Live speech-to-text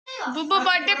बुबू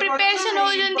birthday preparation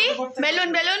हो जंदी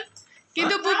balloon balloon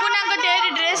किंतु बुबू ना को देह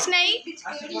ड्रेस नहीं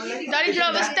दरिद्र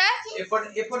अवस्था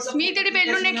स्मित एटी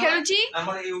बेलून ने खेलुची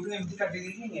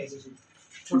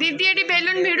दीदी एटी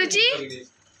बेलून भिडुची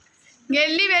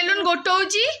गेली बेलून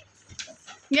गोटौची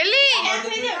गेली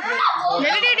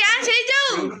गेली डांस हे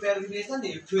जाऊ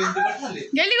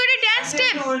गेली गोटे डांस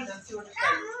स्टेप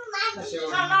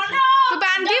तू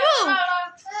बांधीबू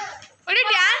ओटे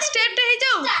डांस स्टेप हे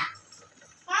जाऊ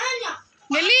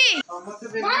गेली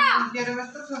सोनिया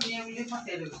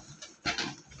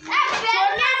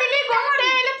दिली गोटे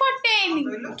हेले फटेनी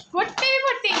गोटे भी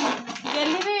फटेनी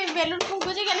गेली भी बेलून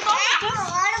फुंकुची गेली कोन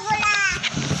बोला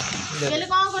गेली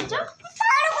कोन करछ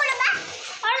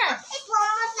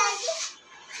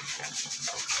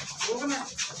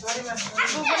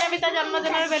बुबुने भी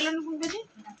जन्मदिन बेलून फुंकुची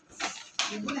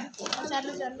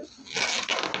चलो चलो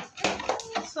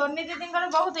सोनी दीदी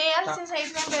बहुत एयर से सही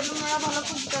में बेलून वाला भलो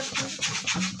फुंक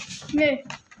करती ले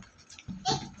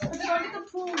तो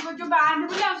फुंक जो बैंड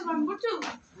बोले आस बन करछु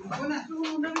तू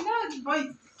मुंड में ना भाई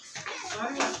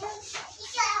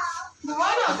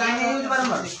बोलो गाने यूज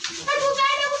बराबर तू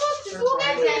गाने तू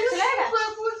गाने चला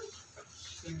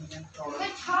मैं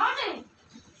छाड़े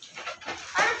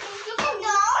अरे तू क्यों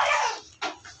जाओ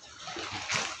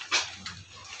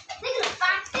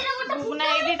बुबुना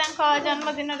एदी तांको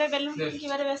जन्मदिन रे बेलून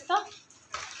फुंकिबारे व्यस्त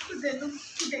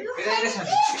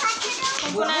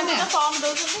बुबुना एदी तो फॉर्म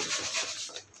दउछन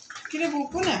किरे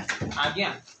बुबुना आज्ञा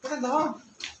ओटा द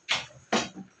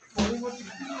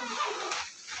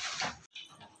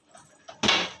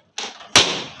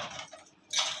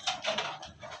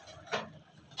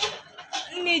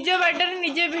निज बर्थडे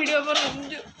निजे वीडियो पर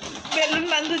बेलून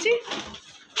बांधुची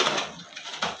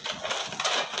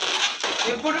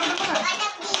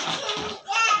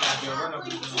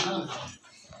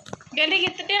गेले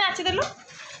गीतटे नाची देलु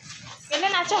गेले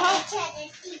नाच हो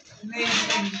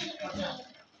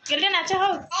गेले नाच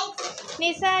हो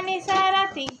निशा निशा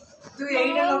राती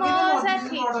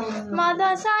मद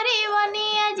सारी बनी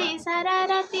आज सारा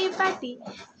राती पार्टी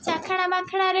चाखड़ा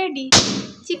माखड़ा रेडी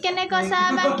चिकन कषा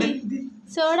बाकी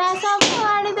सोडा सब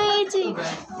आड़ देची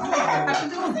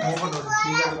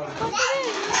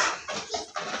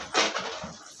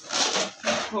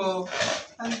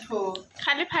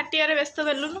खाली फाटियारे व्यस्त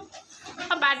बेलून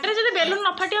बाटे जब बेलून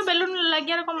न फाटियो बेलून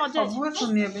लगियार को मजा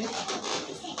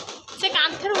से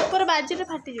कांथर ऊपर बाजी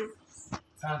फाटी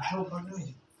जाऊ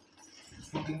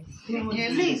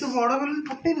गेली तू बड़ बेलून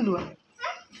फटै दिलु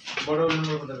बड़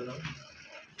बेलून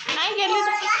नहीं गेली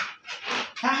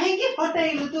काहे के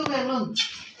फटैलु तू बेलून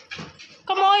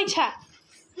कमो इच्छा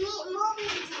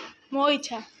मो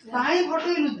इच्छा काहे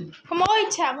फटैलु तू मो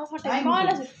इच्छा मो फटै कौन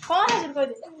है कह दे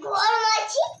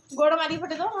गोड़ मारी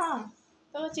फटे दो हां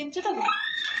तो चिंचु तो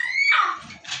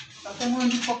तते मो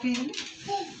पकी गेली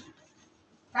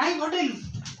काहे फटैलु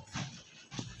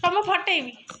कम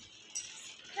फटैबी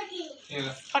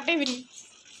फटैबी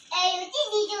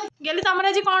गेली तमरा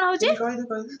जी कोन होची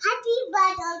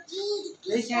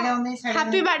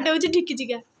हैप्पी बर्थडे होची ठीक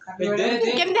चिका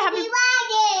केमते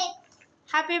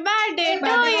happy birthday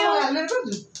to you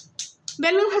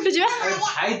balloon फुटु जा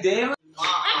भाई दे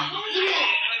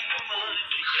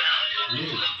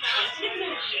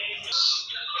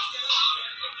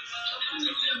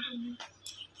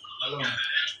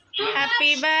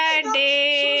हैप्पी बर्थडे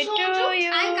टू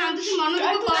यू आई कांदु छी मन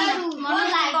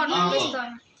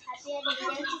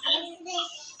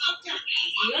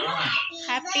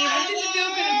हैप्पी बर्थडे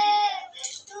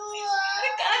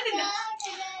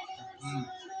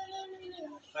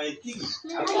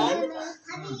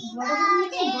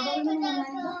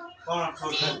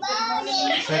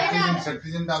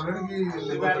सेक्टिजन टैबलेट की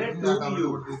लेवल टैबलेट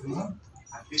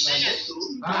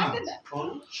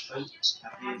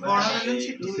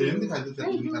सेम दिखाई देते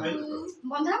हैं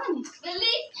बंधा बनी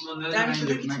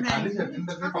खाली सेटिंग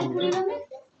तक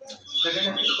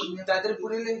तादर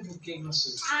पूरे ले बुकिंग न से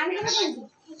आने का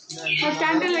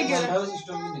स्टैंड लग गया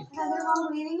सिस्टम में नहीं तादर को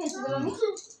रीडिंग है चलो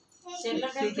सेल का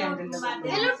कैंडल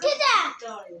हेलो उठी जा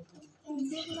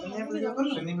मैंने वीडियो कर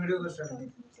सनी वीडियो कर स्टार्ट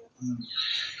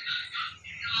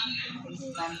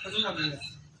काम कर ना भी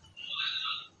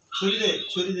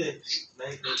छुरी दे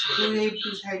लाइक तू ये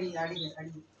टू साइड आड़ी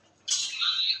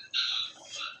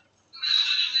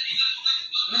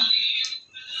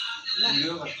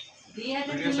वीडियो कर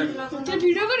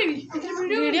वीडियो करेगी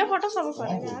वीडियो फोटो सब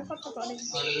करे यार फोटो करे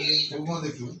वो कौन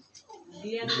देखियो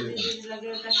दिया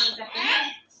लगे का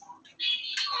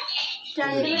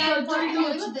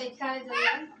चैनल जो देखा है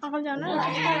आप जाओ ना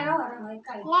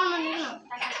कौन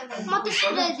मत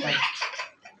दे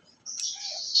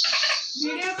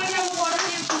वीडियो पे हम बड़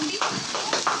ये कुंडी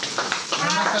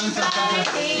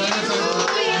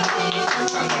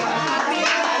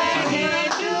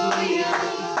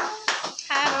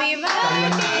happy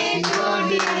birthday to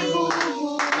you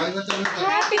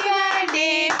happy birthday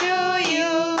to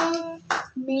you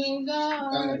may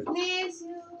God bless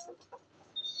you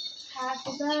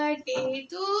happy birthday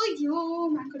to you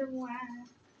माकड़ मुआ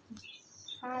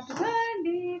हैप्पी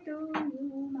बर्थडे टू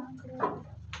यू माकड़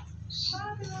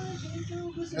सब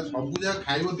जगह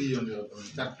खाइबो दी जन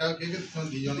चारटा केक तुम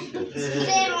दी जन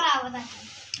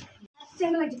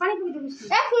पानी पी दे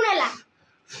ए कुणेला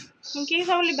के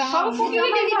सब लिबा सब फुकी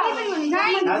दे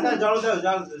नहीं दादा जल दे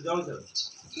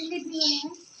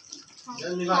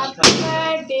Happy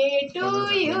birthday to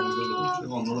you.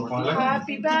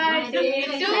 Happy birthday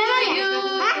to you.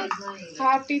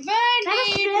 Happy birthday.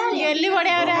 गेली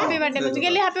बड़े और हैप्पी बर्थडे को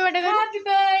गेली हैप्पी बर्थडे को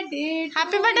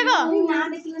हैप्पी बर्थडे को ना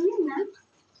देखलनी ना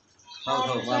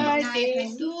बर्थडे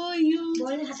टू यू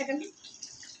बोल हाथ कर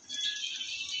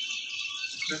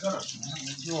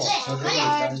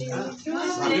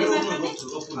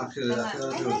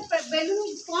बेलून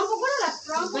कौन को बोला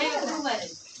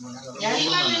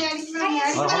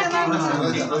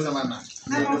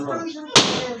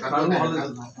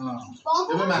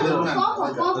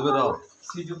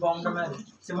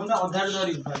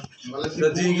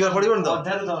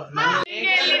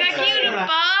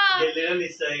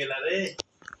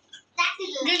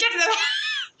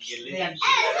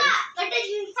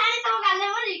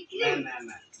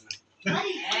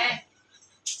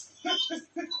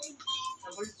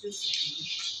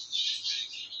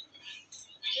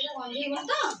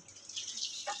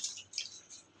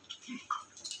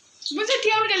मुझे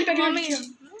क्या बोल पे मम्मी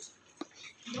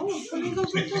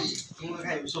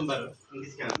सोमवार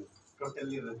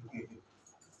टोटली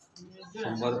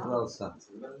सोमवार प्रावसा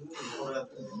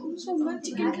सोमवार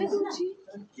चिकन खाई दूची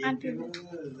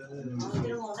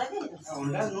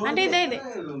आंटी दे दे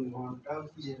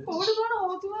कोड कोड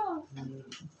होतवा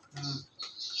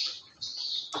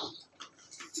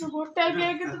गोटा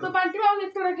केक तो बांटी वाला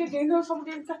एकरा केक नो सब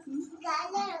केक काटनी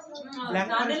ये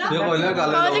कहला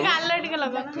गाले कोजी गाल्ला टिके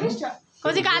लगा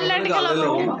कोजी गाल्ला टिके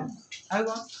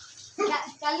लगा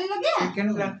काली लगे चिकन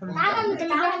ब्लैक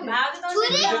ना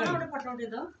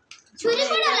छुरी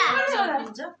पड़ला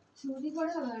छुरी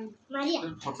पड़ला मारिया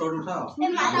फोटो उठाओ ए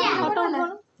मारिया फोटो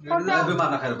अबे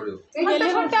मारना खाए पड़ियो गेले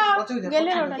रोटा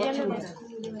गेले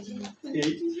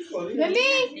गेली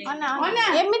अना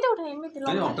एमिते उठा एमिते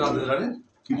ये ऑटो दे रे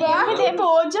एमिते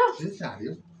पोज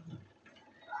सारियो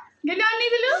गेली अन्नी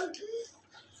दिलु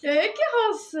ए के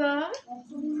हस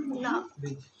ना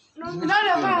ना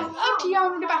ना ठिया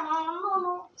उठे बा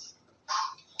नो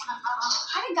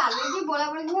अरे गाले भी बोला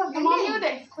बोला हुआ मम्मी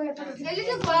दे गेली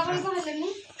तो बोला बोला को हलनी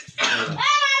ए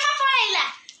मामा पड़ेला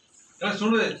ए सुन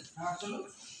रे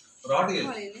रॉट ये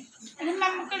अरे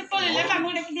मामू कर पड़ेला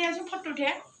मामू देख दिया सो फोटो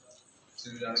उठे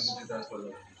सिर जाने के दास पड़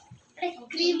जाओ अरे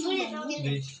क्रीम पूरे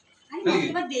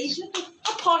अरे बात देख लो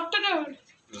फोटो दे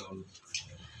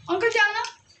अंकल जाओ ना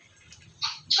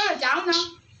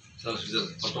चल सीधा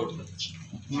फोटो उठा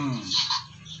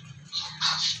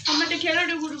हम ते खेलो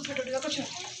दे गुरु फोटो दे कछ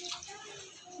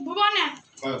भुवन है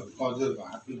कॉजर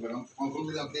हैप्पी बर्थडे अंकल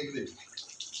के केक दे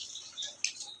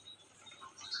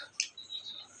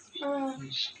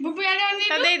बुबू यार अन्नी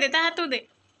तो दे ता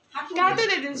हाथ दे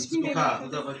दे स्पिन दे खा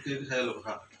तो बच्चे के खाए लो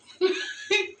खा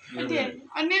दे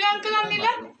अन्नीला अंकल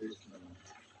अन्नीला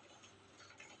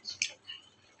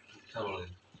खा बोले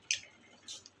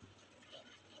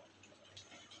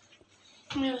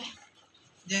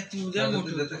जा तू जा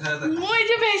मोटू देते खाया था मोय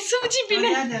जे बेसु जी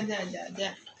बिना जा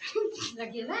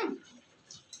लगे ना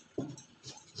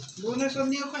दोनों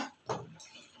सोनियो का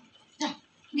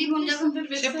दी बोल जा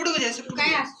सेपड़ को जा सेपड़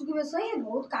काय आसु के बेसो है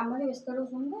बहुत काम में व्यस्त रहो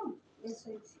सुन दो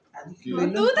बेसो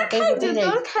तू तो खाई जे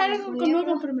तोर खाए कोनो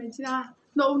कॉम्प्रोमाइज ना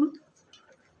नो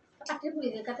काटे पूरी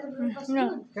दे काटे पूरी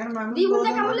कर मामी दी बोल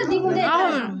जा काम ले दी बोल जा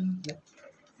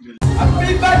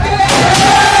हैप्पी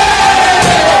बर्थडे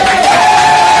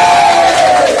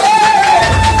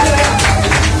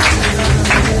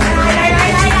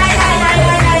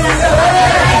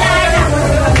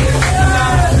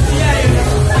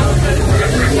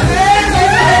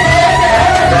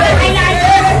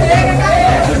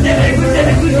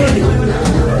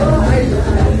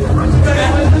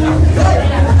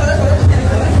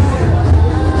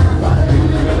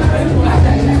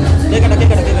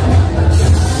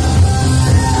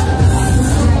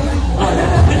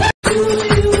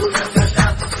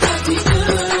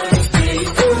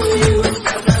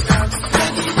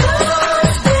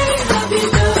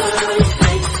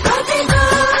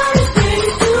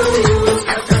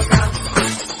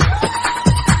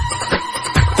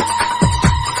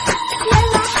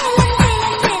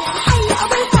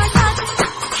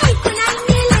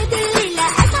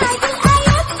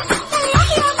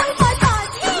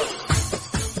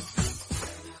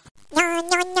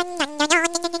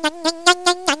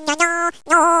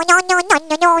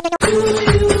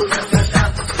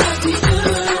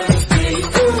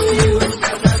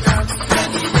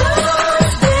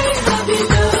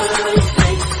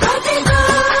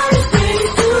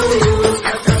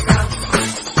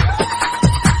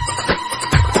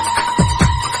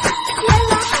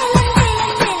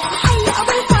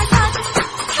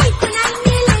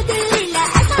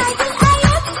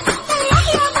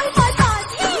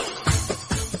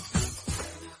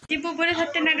पूरे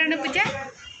सत्यनारायण पूजा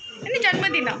मैंने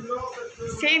जन्मदिन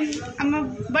से आम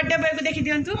बर्थडे बॉय को देखी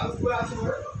दिंतु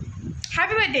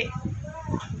happy birthday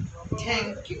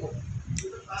thank you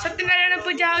Satyanarayan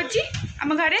पूजा होची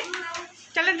आम घरे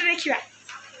चलो तो देखिबा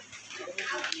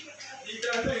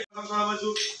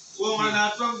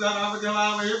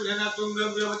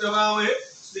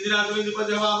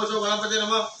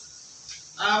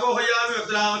आवो हयामि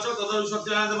अत्रावच तदरु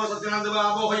सत्यनादेव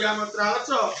आवो हयामि अत्रावच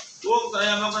ओम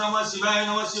त्रयम् नमः शिवाय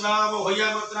आवो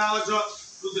हयामि अत्रावच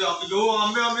रुद्र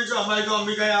अम्बे अम्बिका अम्बिका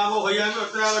अंबिका आवो हयामि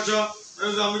अत्रावच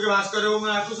अंबिका भास्कर ओम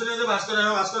आकुशने भास्कर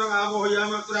आवो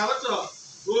हयामि अत्रावच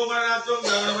ओम गणनाथं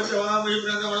गणपति हवामि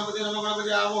गणपति नमः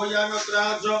गणपति आवो हयामि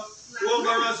अत्रावच ओम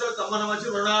गणनाथ तम नमः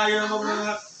शिवाय नमः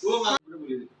ओम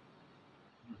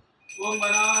ओम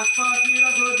गणास्पति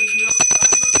रसो दिव्य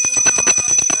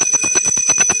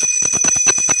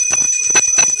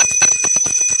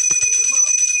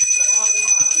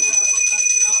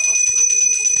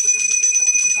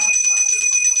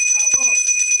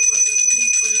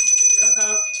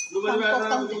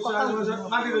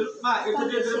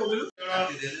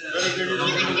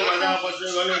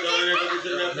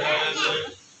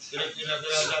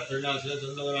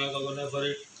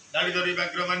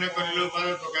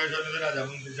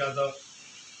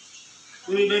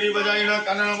बेरी बजाई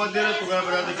कानन मध्य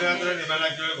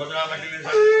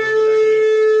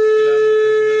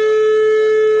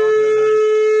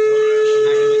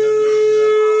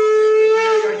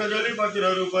भद्रा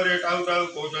रूपरे टाउ टाउ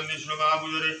कहते श्री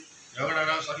महाभुजरे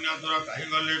झगड़ा सैन्य तोर कहीं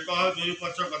गले कह दुई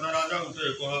पक्ष कथा राजा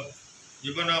उठे कह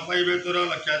जीवन पाइबे तोर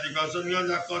लक्षाधिक सैन्य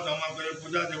जाक जमा करे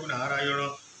पूजा देव नारायण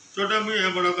छोट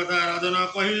मुहे बड़ कथा आराधना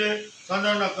कहले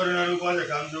संधान करुण रूप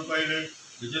देखांतु कहले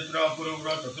विचित्र अपूर्व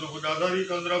चतुर्भुजा धरी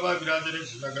चंद्रबा विराजने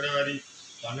सीता करेवारी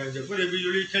कने जेपरि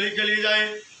बिजुली खेली खेली जाए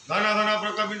घन घन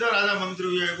प्रकपित राजा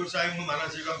मंत्री हुए गुसाई मु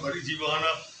मानसिक करी जीवन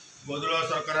बदल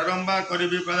सरकार रंबा करी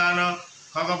प्रदान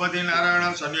खगपति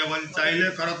नारायण शनि बंचाइले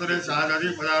करतरे साहजादी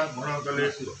पदार्पण कले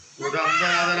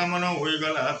राजा मन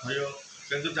होगला भय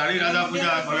किंतु चाली राजा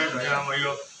पूजा कले दयामय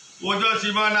ओज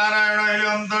शिव नारायण हेले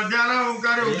अंतर्ध्यान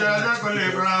ओंकार राजा कले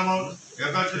प्रणाम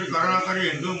एकत्रीकरण करी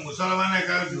हिंदू मुसलमान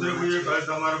एकत्रित पूजे कले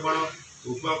समर्पण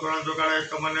उपकरण जोगाड़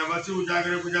एक मन बसी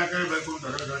उजागर पूजा करे वैकुंठ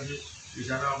रखी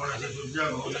ईशान अपना से सूर्य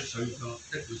गौरी सहित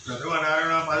कृष्णदेव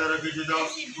नारायण पाद रखित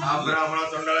आ ब्राह्मण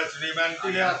चंडाल श्री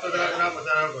बांटिले आत्मदान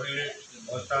प्रचार करिले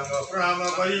अष्टांग प्रणाम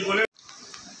करी बोले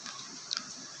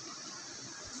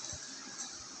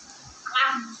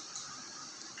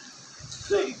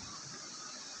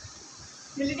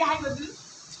जल्दी हाय बदल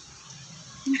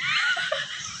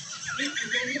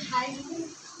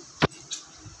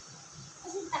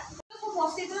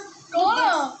कौन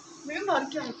मैं भर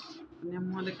के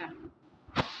नेमो देखा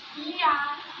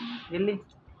यार जल्दी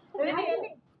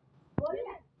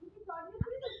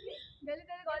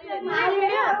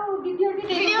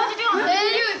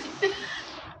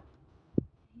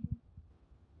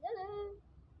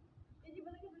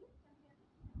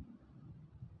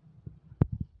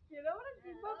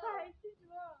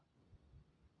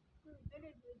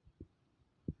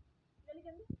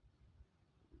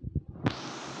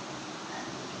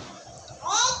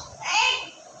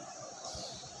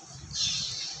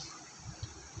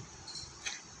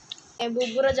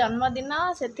बुबुर जन्मदिन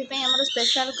से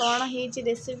स्पेशल कौन है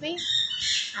रेसिपी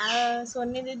आ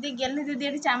सोनी दीदी गेली दीदी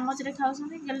ये चामच रे खाऊ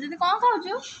गेली दीदी कौन खाऊ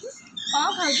कौन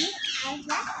खाऊ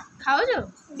खाऊ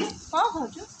कौन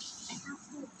खाऊ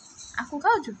आपको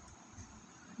खाऊ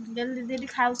गेली दीदी ये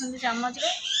खाऊ चामच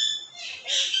रे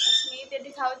स्मित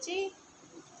ये खाऊ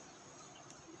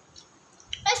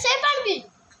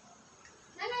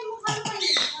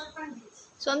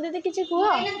सोन दीदी किसी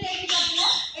कह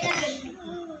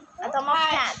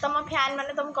तुम फैन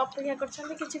मैंने तुमको अपेक्षा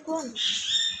कर किसी कहूँ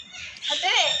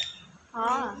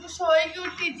हाँ शोक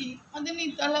उठी मत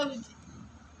निद लगुच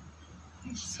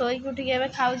शोक उठिक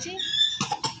खाऊ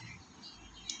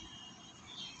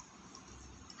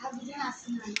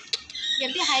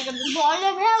जल्दी हाई कर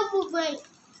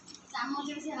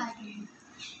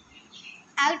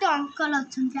आउ तो अंकल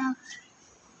अच्छा